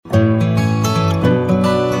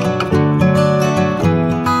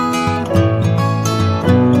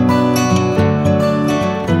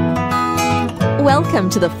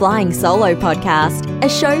to the Flying Solo podcast, a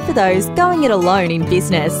show for those going it alone in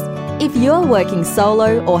business. If you're working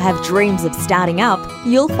solo or have dreams of starting up,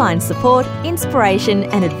 you'll find support, inspiration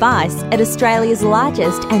and advice at Australia's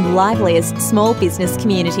largest and liveliest small business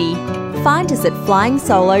community. Find us at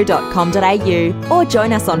flyingsolo.com.au or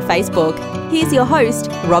join us on Facebook. Here's your host,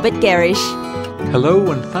 Robert Gerrish.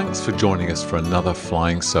 Hello and thanks for joining us for another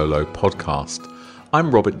Flying Solo podcast.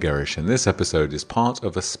 I'm Robert Gerrish and this episode is part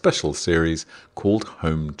of a special series called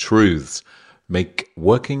Home Truths. Make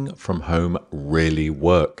working from home really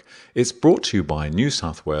work. It's brought to you by New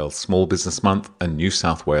South Wales Small Business Month and New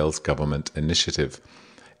South Wales Government Initiative.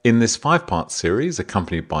 In this 5-part series,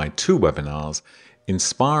 accompanied by 2 webinars,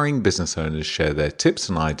 inspiring business owners share their tips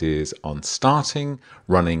and ideas on starting,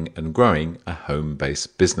 running and growing a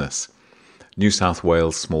home-based business. New South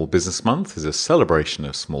Wales Small Business Month is a celebration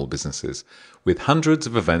of small businesses with hundreds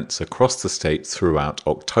of events across the state throughout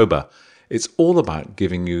October. It's all about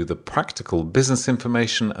giving you the practical business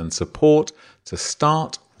information and support to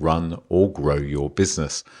start, run or grow your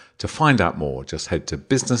business. To find out more, just head to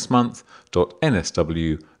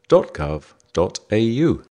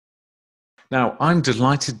businessmonth.nsw.gov.au. Now, I'm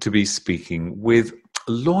delighted to be speaking with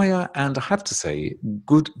lawyer and I have to say,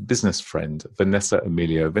 good business friend, Vanessa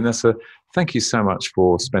Emilio. Vanessa, thank you so much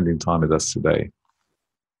for spending time with us today.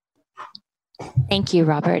 Thank you,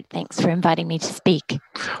 Robert. Thanks for inviting me to speak.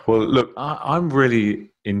 Well, look, I'm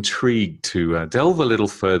really intrigued to delve a little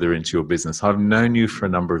further into your business. I've known you for a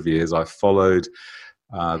number of years. I've followed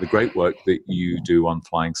the great work that you do on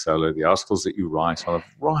Flying Solo, the articles that you write on a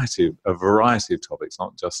variety of topics,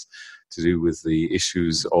 not just to do with the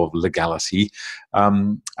issues of legality.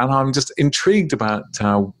 And I'm just intrigued about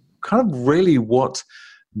kind of really what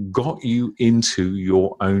got you into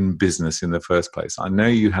your own business in the first place. I know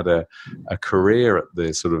you had a career at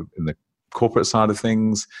the sort of in the corporate side of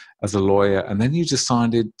things as a lawyer, and then you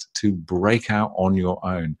decided to break out on your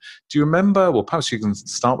own. Do you remember, well, perhaps you can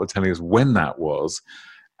start with telling us when that was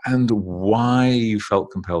and why you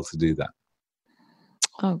felt compelled to do that?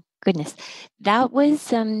 Oh, goodness. That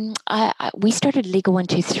was, we started Legal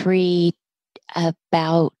 123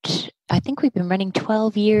 about, I think we've been running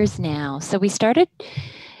 12 years now. So we started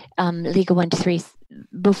Legal 123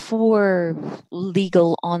 before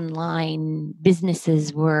legal online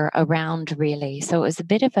businesses were around, really. So it was a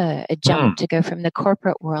bit of a jump to go from the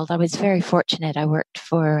corporate world. I was very fortunate. I worked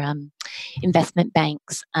for investment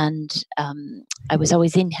banks and I was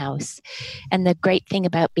always in-house. And the great thing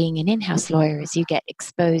about being an in-house lawyer is you get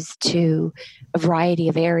exposed to a variety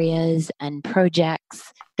of areas and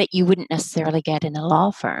projects that you wouldn't necessarily get in a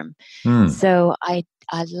law firm. So I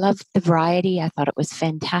loved the variety. I thought it was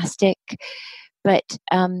fantastic. But,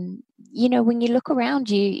 you know, when you look around,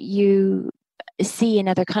 you see in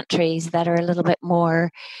other countries that are a little bit more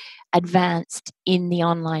advanced in the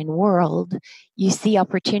online world, you see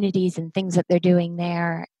opportunities and things that they're doing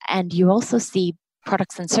there. And you also see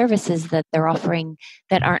products and services that they're offering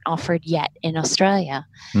that aren't offered yet in Australia.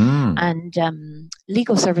 And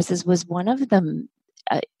legal services was one of them.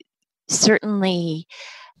 Certainly,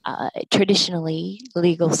 traditionally,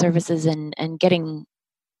 legal services and getting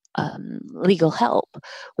legal help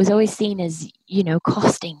was always seen as, you know,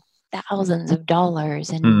 costing thousands of dollars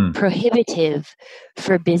and prohibitive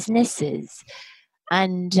for businesses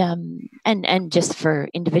and just for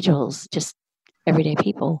individuals, just everyday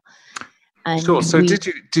people. And sure. So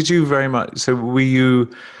did you very much? So were you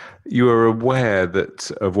were aware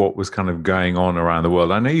that of what was kind of going on around the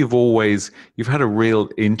world? I know you've had a real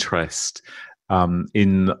interest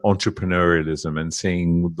in entrepreneurialism and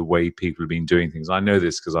seeing the way people have been doing things. I know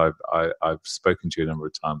this because I've spoken to you a number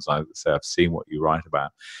of times. I've seen what you write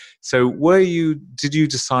about. So did you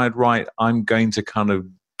decide, right, I'm going to kind of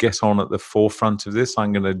get on at the forefront of this,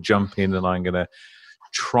 I'm going to jump in and I'm going to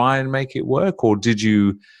try and make it work? Or did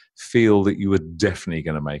you feel that you were definitely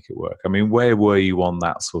going to make it work? I mean, where were you on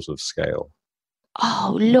that sort of scale?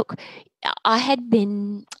 Oh, look, I've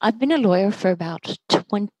been a lawyer for about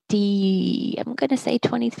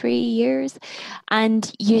 23 years.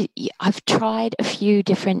 And I've tried a few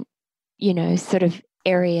different, you know, sort of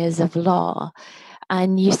areas of law.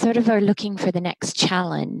 And you sort of are looking for the next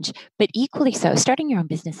challenge, but equally so, starting your own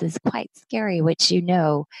business is quite scary, which you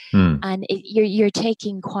know, and you're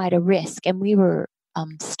taking quite a risk. And we were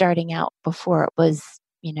starting out before it was,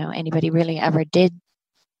 you know, anybody really ever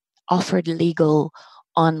offered legal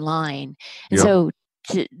online. And so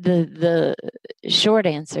the short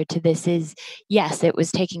answer to this is yes, it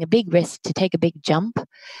was taking a big risk to take a big jump.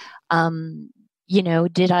 You know,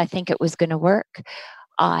 did I think it was going to work?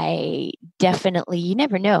 I definitely, you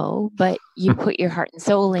never know, but you put your heart and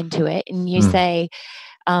soul into it and you say,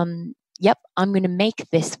 yep, I'm going to make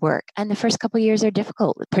this work. And the first couple of years are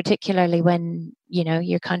difficult, particularly when,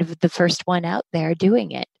 you're kind of the first one out there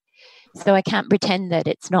doing it. So I can't pretend that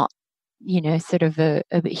it's not, sort of a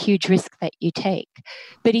huge risk that you take.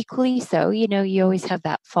 But equally so, you always have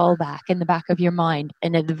that fallback in the back of your mind.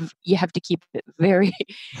 And you have to keep it very,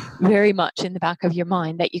 very much in the back of your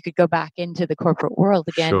mind that you could go back into the corporate world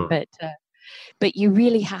again. Sure. But you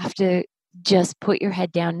really have to just put your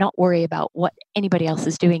head down, not worry about what anybody else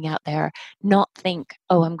is doing out there, not think,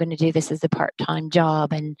 oh, I'm going to do this as a part-time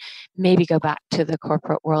job and maybe go back to the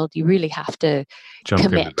corporate world. You really have to Jump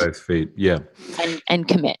commit in with both feet. Yeah. And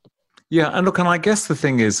commit. Yeah. And look, and I guess the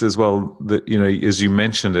thing is as well that, as you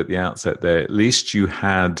mentioned at the outset there, at least you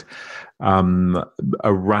had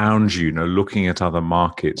around you, looking at other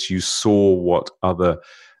markets, you saw what other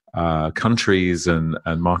countries and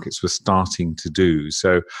markets were starting to do.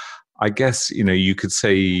 So I guess, you could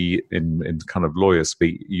say in kind of lawyer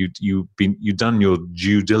speak, you've done your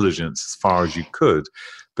due diligence as far as you could,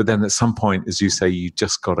 but then at some point, as you say, you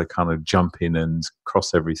just got to kind of jump in and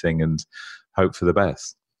cross everything and hope for the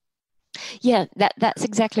best. Yeah, that's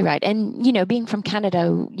exactly right. And, being from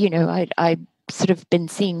Canada, I sort of been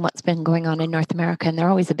seeing what's been going on in North America, and they're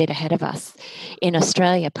always a bit ahead of us in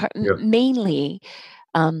Australia, mainly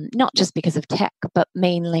not just because of tech, but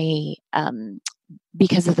mainly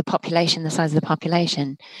because of the population, the size of the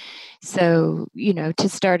population. So, to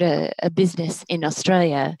start a business in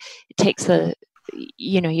Australia, it takes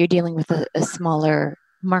you're dealing with a smaller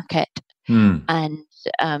market and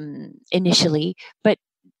initially, but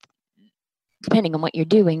depending on what you're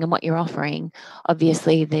doing and what you're offering,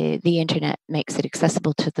 obviously the internet makes it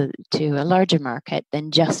accessible to a larger market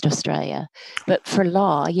than just Australia. But for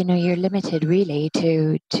law, you're limited really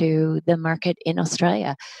to the market in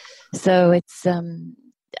Australia. So it's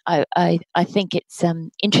I think it's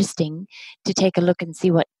interesting to take a look and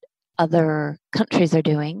see what other countries are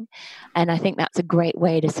doing, and I think that's a great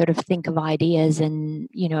way to sort of think of ideas. And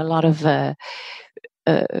a lot of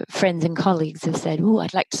friends and colleagues have said, "Oh,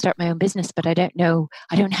 I'd like to start my own business, but I don't know.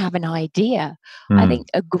 I don't have an idea." I think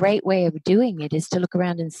a great way of doing it is to look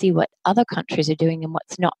around and see what other countries are doing and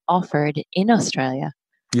what's not offered in Australia.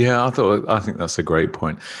 Yeah, I think that's a great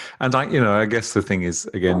point. And I guess the thing is,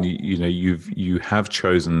 again, you have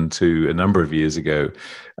chosen to a number of years ago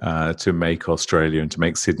to make Australia and to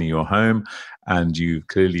make Sydney your home. And you've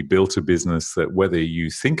clearly built a business that, whether you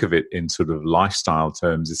think of it in sort of lifestyle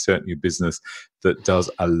terms, is certainly a business that does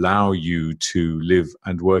allow you to live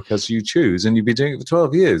and work as you choose. And you've been doing it for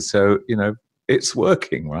 12 years. So, it's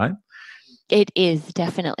working, right? It is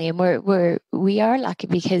definitely, and we are lucky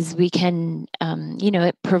because we can,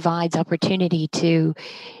 it provides opportunity to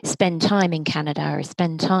spend time in Canada or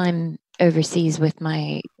spend time overseas with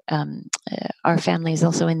our family is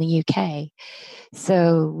also in the UK,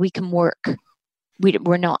 so we can work.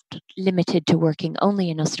 We're not limited to working only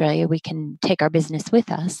in Australia. We can take our business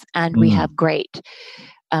with us, and we have great,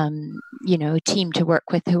 team to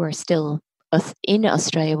work with who are still in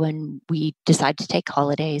Australia when we decide to take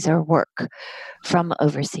holidays or work from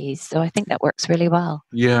overseas. So I think that works really well.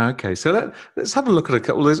 Yeah. Okay. So let's have a look at a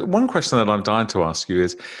couple. There's one question that I'm dying to ask you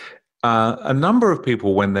is, a number of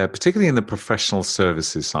people, when they're particularly in the professional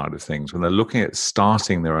services side of things, when they're looking at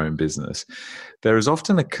starting their own business, there is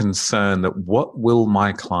often a concern that what will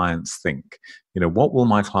my clients think? What will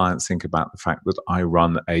my clients think about the fact that I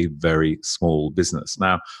run a very small business?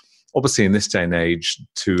 Now, obviously, in this day and age,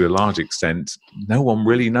 to a large extent, no one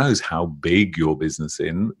really knows how big your business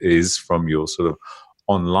is from your sort of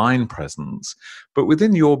online presence. But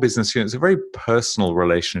within your business, it's a very personal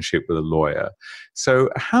relationship with a lawyer. So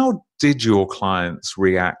how did your clients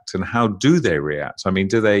react, and how do they react? I mean,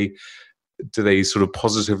 do they sort of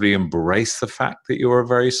positively embrace the fact that you're a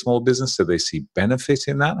very small business? Do they see benefit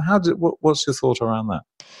in that? What's your thought around that?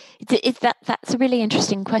 That's a really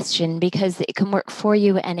interesting question, because it can work for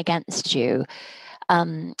you and against you.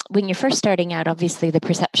 When you're first starting out, obviously the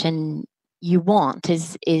perception you want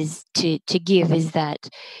is to give is that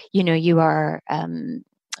you are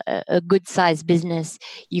a good sized business.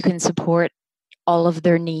 You can support all of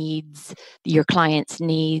their needs, your clients'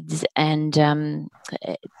 needs, and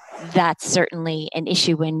that's certainly an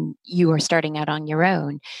issue when you are starting out on your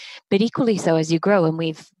own. But equally so as you grow, and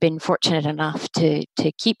we've been fortunate enough to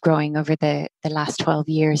keep growing over the last 12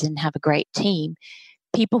 years and have a great team,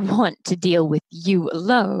 people want to deal with you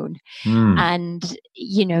alone. And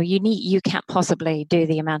you can't possibly do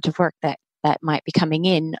the amount of work that might be coming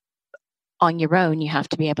in on your own. You have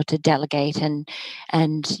to be able to delegate and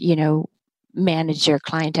manage your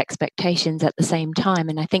client expectations at the same time.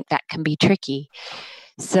 And I think that can be tricky.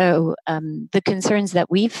 So the concerns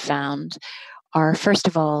that we've found are, first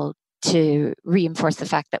of all, to reinforce the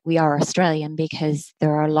fact that we are Australian, because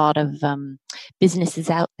there are a lot of businesses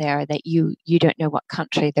out there that you don't know what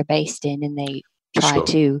country they're based in, and they try Sure.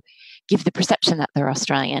 to give the perception that they're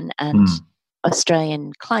Australian, and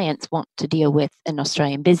Australian clients want to deal with an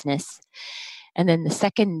Australian business. And then the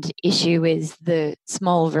second issue is the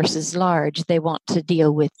small versus large. They want to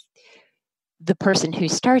deal with the person who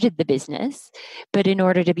started the business, but in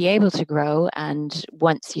order to be able to grow, and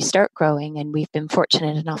once you start growing, and we've been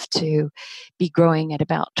fortunate enough to be growing at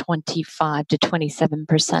about 25 to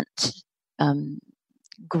 27%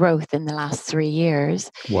 growth in the last 3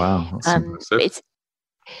 years. Wow, that's impressive.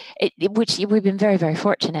 Which we've been very, very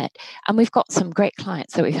fortunate. And we've got some great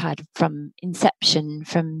clients that we've had from inception,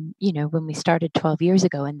 from, when we started 12 years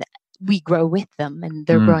ago, and we grow with them and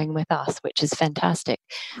they're growing with us, which is fantastic.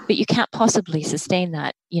 But you can't possibly sustain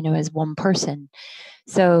that, as one person.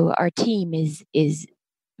 So our team is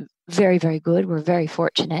very, very good. We're very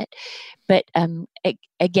fortunate. But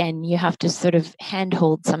again, you have to sort of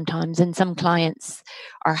handhold sometimes, and some clients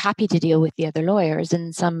are happy to deal with the other lawyers,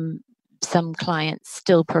 and some clients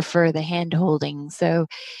still prefer the hand-holding. So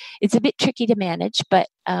it's a bit tricky to manage, but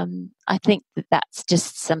I think that that's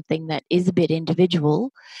just something that is a bit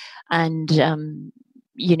individual. And,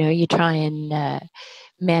 you try and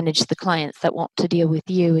manage the clients that want to deal with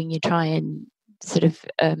you, and you try and sort of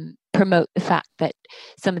promote the fact that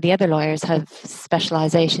some of the other lawyers have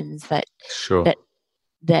specializations that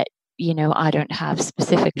I don't have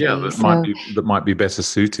specifically. Yeah, that might be better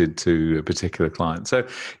suited to a particular client. So,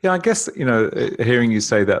 yeah, I guess, hearing you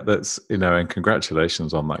say that's, and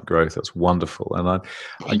congratulations on that growth. That's wonderful. And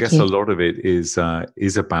I guess a lot of it is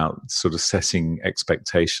about sort of setting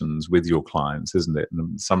expectations with your clients, isn't it?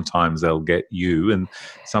 And sometimes they'll get you and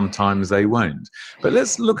sometimes they won't. But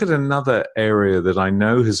let's look at another area that I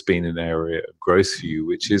know has been an area of growth for you,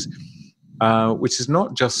 which is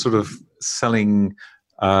not just sort of selling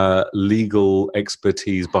legal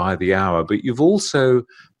expertise by the hour, but you've also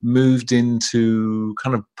moved into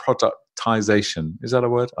kind of productization. Is that a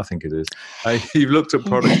word? I think it is. You've looked at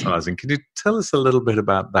productizing. Can you tell us a little bit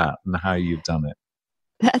about that and how you've done it?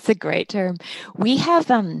 That's a great term. We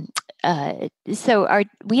have we have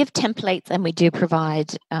templates, and we do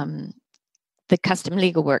provide the custom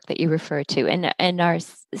legal work that you refer to, and our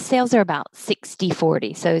sales are about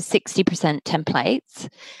 60-40, so 60% templates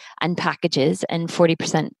and packages and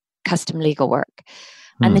 40% custom legal work.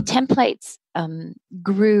 And the templates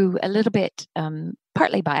grew a little bit,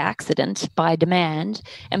 partly by accident, by demand,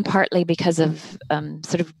 and partly because of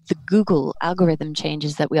sort of the Google algorithm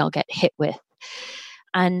changes that we all get hit with.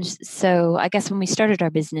 And so I guess when we started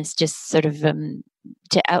our business, just sort of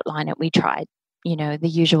to outline it, we tried the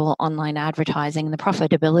usual online advertising, and the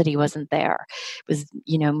profitability wasn't there. It was,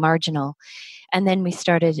 marginal. And then we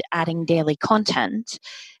started adding daily content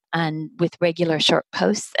and with regular short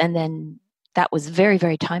posts. And then that was very,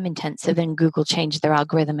 very time intensive, and Google changed their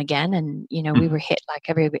algorithm again. And, we were hit like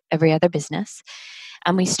every other business.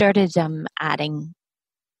 And we started adding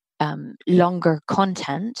longer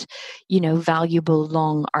content, valuable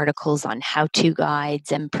long articles on how-to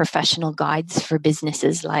guides and professional guides for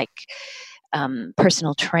businesses like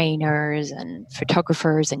personal trainers and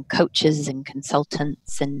photographers and coaches and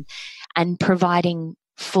consultants, and providing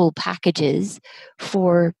full packages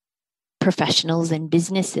for professionals and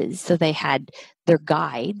businesses. So they had their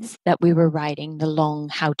guides that we were writing, the long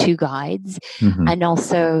how-to guides, and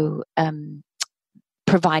also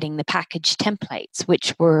providing the package templates,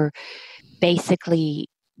 which were basically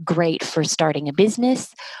great for starting a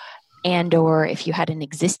business, and or if you had an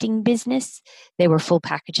existing business, they were full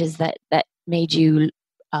packages that made you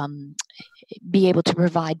be able to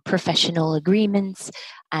provide professional agreements,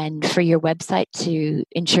 and for your website to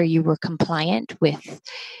ensure you were compliant with,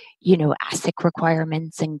 ASIC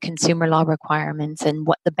requirements and consumer law requirements, and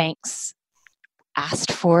what the banks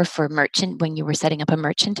asked for merchant when you were setting up a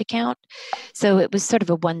merchant account. So it was sort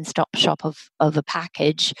of a one-stop shop of a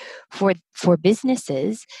package for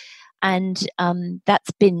businesses, and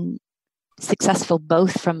that's been successful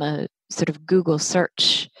both from a sort of Google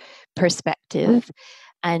search perspective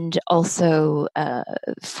and also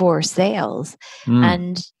for sales.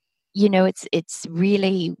 And it's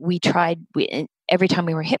really, every time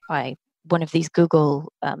we were hit by one of these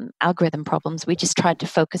Google algorithm problems, we just tried to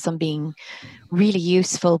focus on being really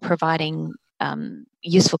useful, providing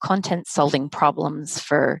useful content, solving problems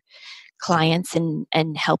for clients,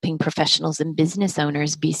 and helping professionals and business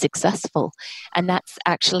owners be successful. And that's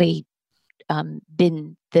actually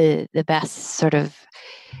been the best sort of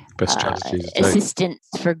best strategy to take. assistance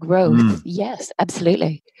for growth. Yes,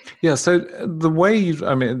 absolutely. Yeah. So the way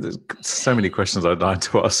there's so many questions I'd like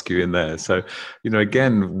to ask you in there. So,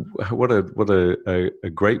 again, what a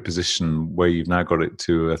great position where you've now got it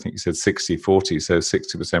to, I think you said 60-40. So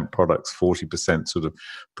 60% products, 40% sort of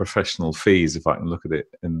professional fees, if I can look at it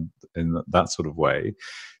in that sort of way.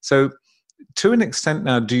 So to an extent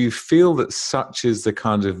now, do you feel that such is the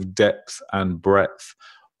kind of depth and breadth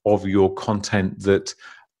of your content that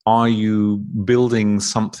are you building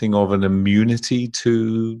something of an immunity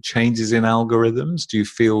to changes in algorithms? Do you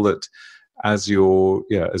feel that as your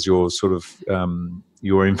sort of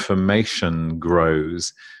your information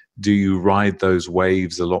grows, do you ride those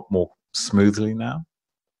waves a lot more smoothly now?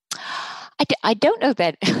 I don't know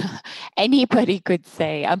that anybody could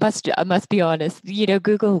say. I must be honest.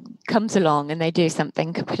 Google comes along and they do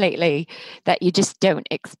something completely that you just don't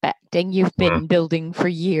expect, and you've been building for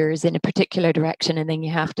years in a particular direction, and then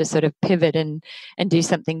you have to sort of pivot and do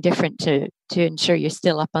something different to ensure you're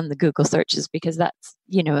still up on the Google searches, because that's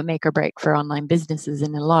a make or break for online businesses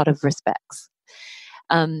in a lot of respects.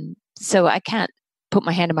 So I can't put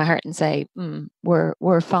my hand on my heart and say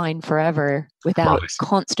we're fine forever without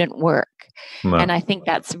constant work. No. And I think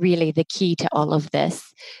that's really the key to all of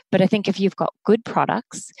this. But I think if you've got good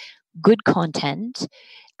products, good content,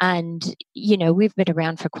 and we've been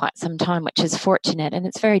around for quite some time, which is fortunate, and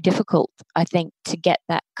it's very difficult, I think, to get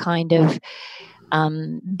that kind of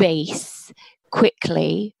base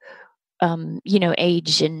quickly.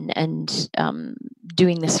 Age and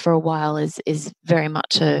doing this for a while is very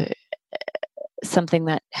much something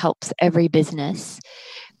that helps every business,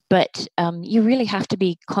 but you really have to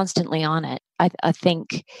be constantly on it. I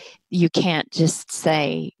think you can't just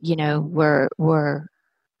say, we're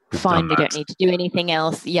fine, we don't need to do anything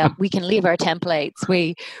else. Yeah, we can leave our templates.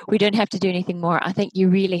 We don't have to do anything more. I think you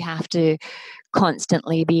really have to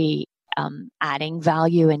constantly be adding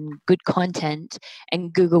value and good content,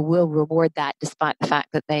 and Google will reward that, despite the fact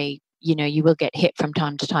that you will get hit from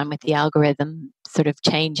time to time with the algorithm sort of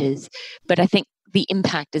changes. But I think the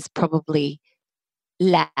impact is probably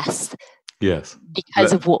less. Yes.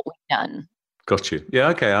 Because of what we've done. Got you. Yeah.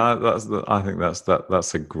 Okay. I think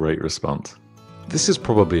that's a great response. This is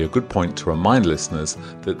probably a good point to remind listeners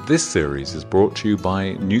that this series is brought to you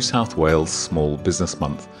by New South Wales Small Business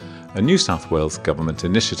Month, a New South Wales government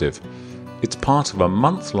initiative. It's part of a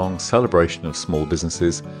month-long celebration of small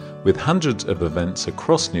businesses with hundreds of events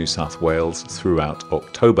across New South Wales throughout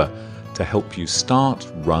October to help you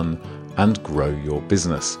start, run and grow your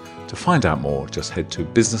business. To find out more, just head to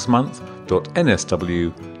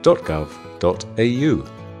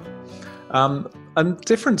businessmonth.nsw.gov.au. A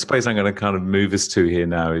different space I'm going to kind of move us to here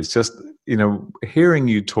now is just, hearing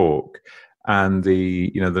you talk and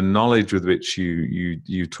the knowledge with which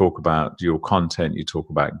you talk about your content. You talk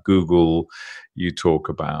about Google, you talk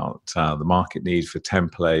about the market need for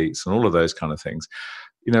templates and all of those kind of things.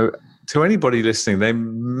 To anybody listening, they,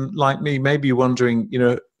 like me, may be wondering,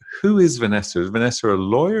 who is Vanessa? Is Vanessa a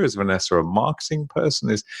lawyer? Is Vanessa a marketing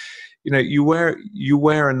person? You wear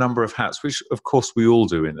a number of hats, which of course we all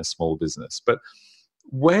do in a small business. But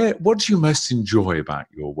what do you most enjoy about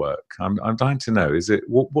your work? I'm dying to know. Is it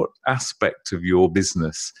what aspect of your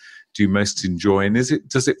business do you most enjoy, and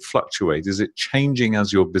does it fluctuate? Is it changing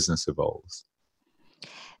as your business evolves?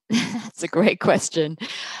 That's a great question.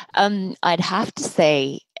 I'd have to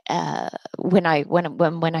say, when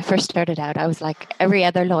I first started out, I was like every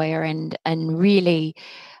other lawyer and really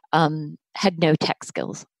had no tech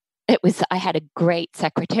skills. I had a great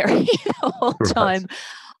secretary the whole time.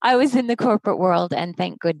 I was in the corporate world, and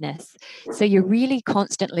thank goodness. So you're really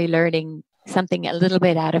constantly learning something a little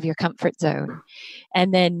bit out of your comfort zone.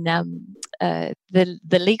 And then the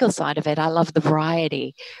legal side of it, I love the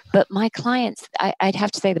variety. But my clients, I'd have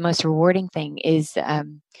to say the most rewarding thing is the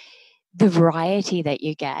variety that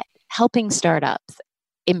you get, helping startups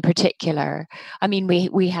in particular. I mean,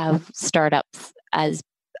 we have startups as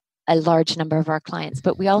a large number of our clients,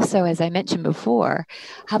 but we also, as I mentioned before,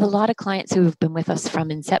 have a lot of clients who have been with us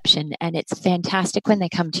from inception. And it's fantastic when they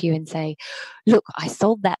come to you and say, look, I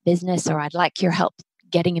sold that business, or I'd like your help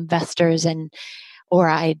getting investors, or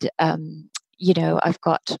I've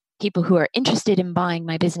got people who are interested in buying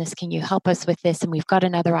my business. Can you help us with this? And we've got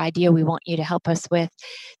another idea we want you to help us with.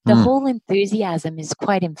 The whole enthusiasm is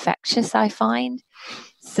quite infectious, I find.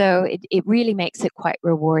 So it really makes it quite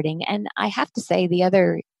rewarding. And I have to say, the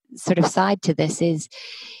other sort of side to this is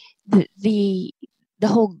the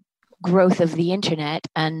whole growth of the internet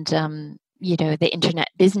and the internet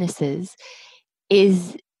businesses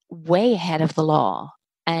is way ahead of the law.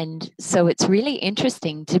 And so it's really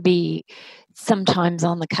interesting to be sometimes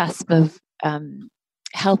on the cusp of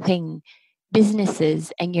helping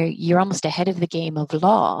businesses, and you're almost ahead of the game of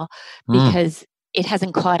law because it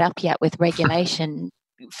hasn't caught up yet with regulation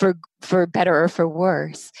for better or for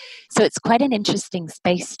worse. So it's quite an interesting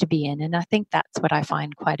space to be in, and I think that's what I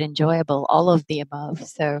find quite enjoyable, all of the above.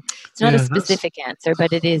 So it's not a specific answer,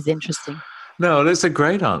 but it is interesting. No, that's a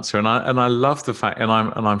great answer, and I love the fact, and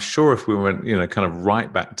I'm sure if we went, kind of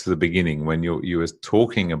right back to the beginning when you were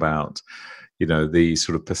talking about, the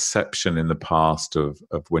sort of perception in the past of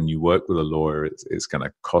when you work with a lawyer, it's going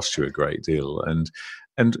to cost you a great deal, and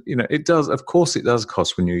it does. Of course, it does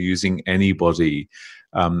cost when you're using anybody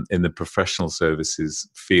in the professional services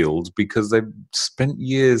field, because they've spent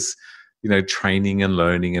years, training and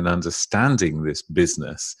learning and understanding this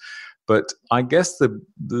business. But I guess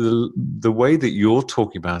the way that you're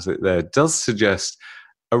talking about it there does suggest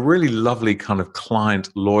a really lovely kind of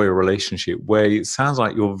client-lawyer relationship where it sounds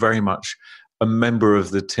like you're very much a member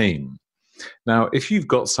of the team. Now, if you've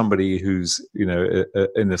got somebody who's,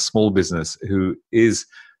 in a small business who is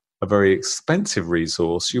a very expensive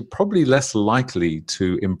resource, you're probably less likely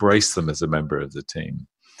to embrace them as a member of the team.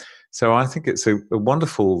 So I think it's a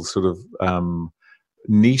wonderful sort of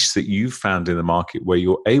niche that you've found in the market where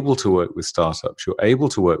you're able to work with startups, you're able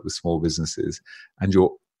to work with small businesses, and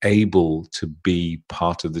you're able to be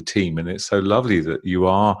part of the team. And it's so lovely that you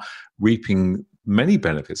are reaping many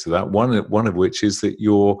benefits of that. One of which is that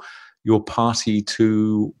you're party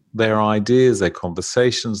to their ideas, their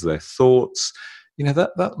conversations, their thoughts.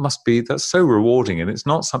 That's so rewarding, and it's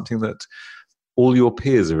not something that all your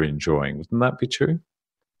peers are enjoying. Wouldn't that be true?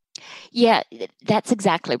 Yeah, that's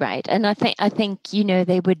exactly right. And I think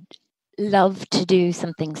they would love to do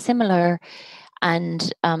something similar.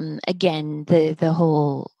 And again, the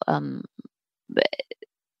whole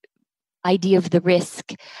idea of the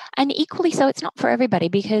risk, and equally so, it's not for everybody,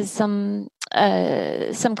 because some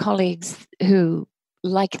colleagues who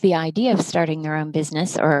like the idea of starting their own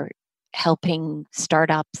business or helping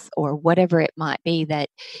startups or whatever it might be that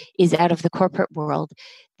is out of the corporate world,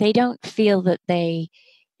 they don't feel that they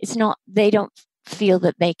don't feel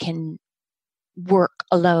that they can work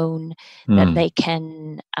alone, that they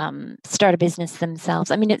can start a business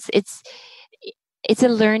themselves. I mean, it's a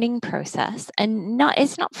learning process, and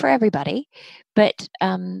it's not for everybody, but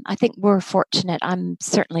I think we're fortunate. I'm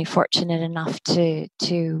certainly fortunate enough to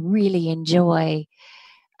really enjoy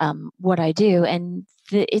what I do, and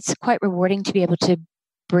it's quite rewarding to be able to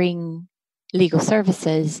bring legal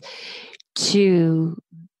services to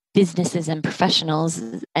businesses and professionals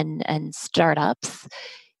and startups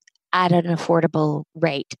at an affordable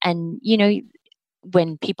rate. And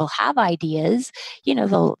when people have ideas,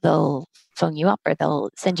 they'll phone you up or they'll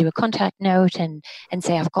send you a contact note and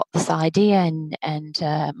say, I've got this idea and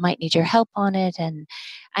might need your help on it, and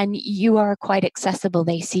you are quite accessible.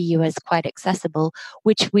 They see you as quite accessible,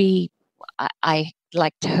 which I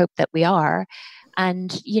like to hope that we are.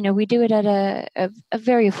 And we do it at a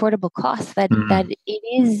very affordable cost, that it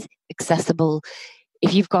is accessible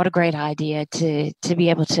if you've got a great idea to be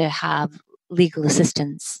able to have legal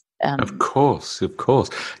assistance. Of course,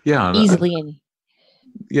 yeah, easily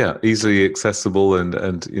easily accessible,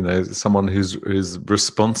 and someone who's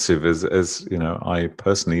responsive as I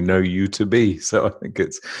personally know you to be. So I think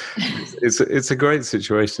it's a great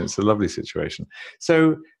situation. It's a lovely situation.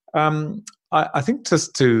 So I think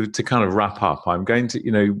just to kind of wrap up, I'm going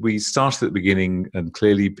to, we started at the beginning, and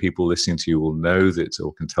clearly people listening to you will know that,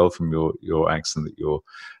 or can tell from your accent, that you're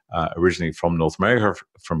originally from North America,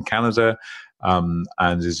 from Canada. And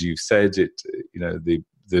as you've said,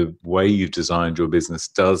 the way you've designed your business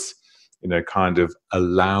does, kind of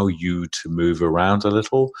allow you to move around a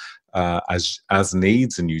little as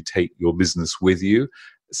needs, and you take your business with you.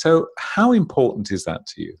 So how important is that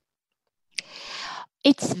to you?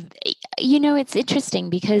 It's interesting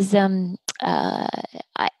because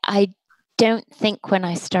I don't think when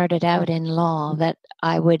I started out in law that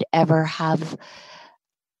I would ever have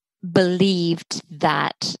believed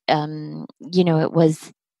that it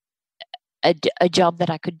was a job that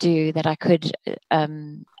I could do, that I could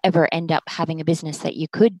ever end up having a business that you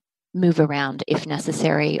could move around if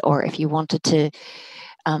necessary, or if you wanted to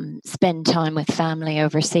spend time with family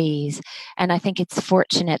overseas. And I think it's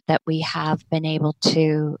fortunate that we have been able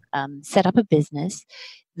to set up a business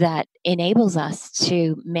that enables us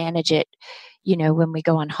to manage it, when we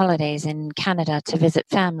go on holidays in Canada to visit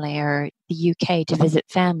family, or the UK to visit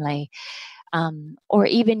family, or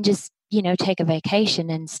even just, take a vacation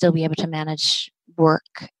and still be able to manage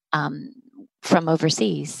work from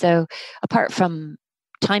overseas. So apart from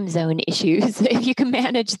time zone issues, if you can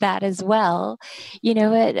manage that as well,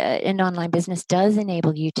 an online business does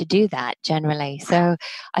enable you to do that generally. So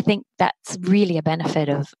I think that's really a benefit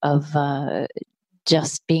of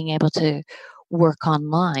just being able to work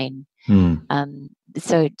online.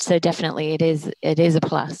 So definitely it is a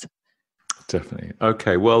plus. Definitely.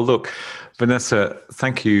 Okay. Well, look, Vanessa,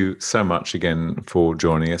 thank you so much again for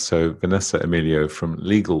joining us. So Vanessa Emilio from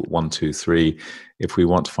Legal 123. If we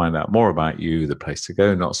want to find out more about you, the place to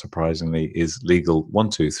go, not surprisingly, is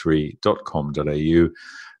legal123.com.au.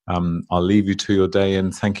 I'll leave you to your day,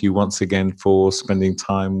 and thank you once again for spending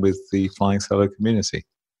time with the Flying Solo community.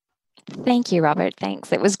 Thank you, Robert.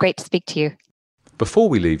 Thanks. It was great to speak to you. Before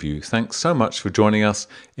we leave you, thanks so much for joining us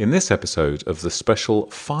in this episode of the special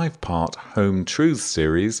 5-part Home Truths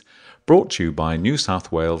series brought to you by New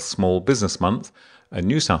South Wales Small Business Month, a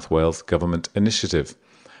New South Wales government initiative.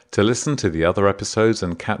 To listen to the other episodes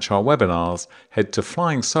and catch our webinars, head to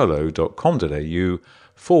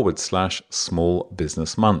flyingsolo.com.au/Small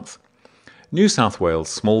Business Month. New South Wales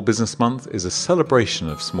Small Business Month is a celebration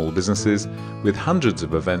of small businesses with hundreds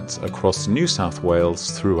of events across New South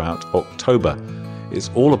Wales throughout October. It's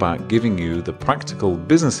all about giving you the practical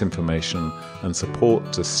business information and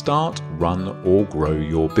support to start, run or grow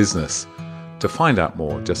your business. To find out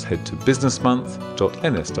more, just head to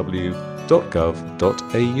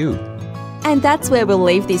businessmonth.nsw.gov.au. And that's where we'll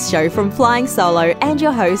leave this show from Flying Solo and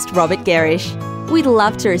your host, Robert Gerrish. We'd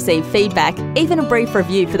love to receive feedback, even a brief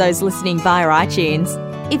review for those listening via iTunes.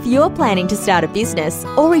 If you're planning to start a business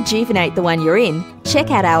or rejuvenate the one you're in,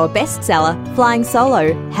 check out our bestseller, Flying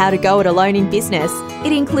Solo, How to Go It Alone in Business.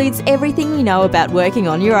 It includes everything you know about working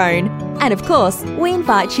on your own. And of course, we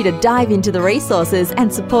invite you to dive into the resources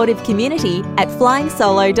and supportive community at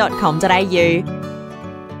flyingsolo.com.au.